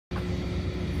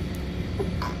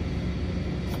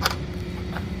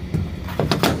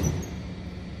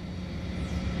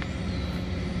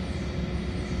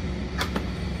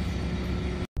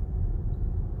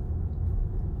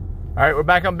All right, we're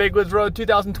back on Big Woods Road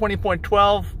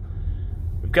 2020.12.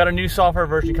 We've got a new software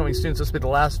version coming soon, so this will be the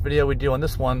last video we do on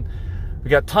this one. We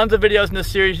got tons of videos in this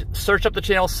series. Search up the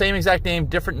channel, same exact name,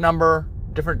 different number,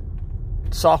 different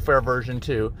software version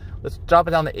too. Let's drop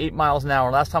it down to 8 miles an hour.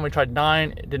 Last time we tried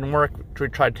 9, it didn't work. We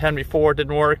tried 10 before, it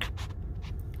didn't work.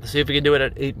 Let's see if we can do it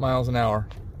at 8 miles an hour.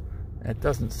 It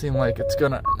doesn't seem like it's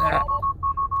gonna.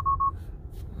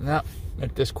 No,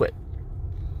 it just quit.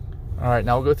 All right,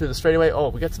 now we'll go through the straightaway. Oh,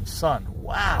 we got some sun.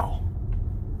 Wow.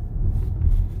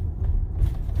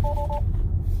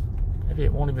 Maybe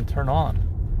it won't even turn on.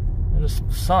 There's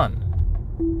some sun.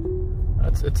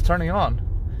 It's turning on.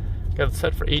 Got it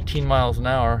set for 18 miles an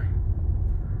hour.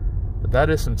 But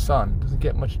that is some sun. Doesn't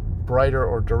get much brighter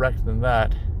or direct than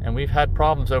that. And we've had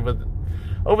problems over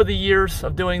the years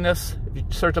of doing this. If you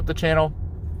search up the channel,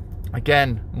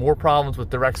 again, more problems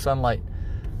with direct sunlight.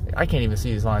 I can't even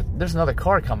see these lines. There's another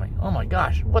car coming. Oh my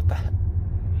gosh, what the heck?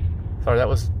 Sorry,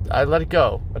 I let it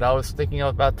go, but I was thinking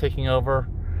about taking over.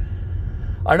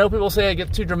 I know people say I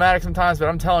get too dramatic sometimes, but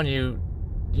I'm telling you,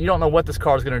 you don't know what this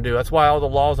car is going to do. That's why all the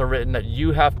laws are written that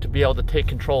you have to be able to take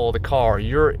control of the car.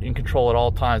 You're in control at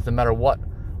all times, no matter what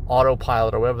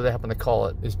AutoPilot or whatever they happen to call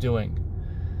it is doing.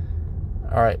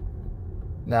 All right,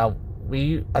 now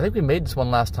I think we made this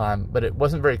one last time, but it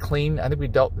wasn't very clean. I think we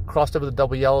crossed over the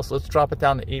double yellow, so let's drop it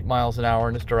down to 8 miles an hour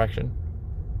in this direction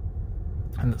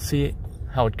and see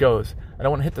how it goes. I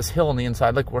don't want to hit this hill on the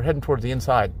inside. Look, we're heading towards the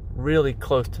inside, really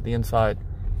close to the inside.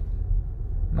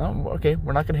 No, okay,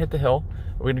 we're not going to hit the hill.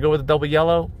 We're going to go with the double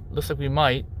yellow. Looks like we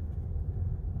might.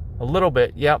 A little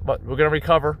bit, yeah, but we're going to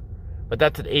recover. But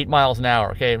that's at 8 miles an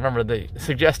hour, okay? Remember, the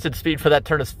suggested speed for that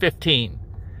turn is 15.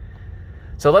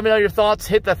 So let me know your thoughts.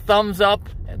 Hit the thumbs up,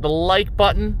 the like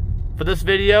button for this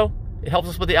video. It helps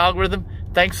us with the algorithm.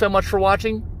 Thanks so much for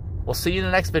watching. We'll see you in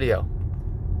the next video.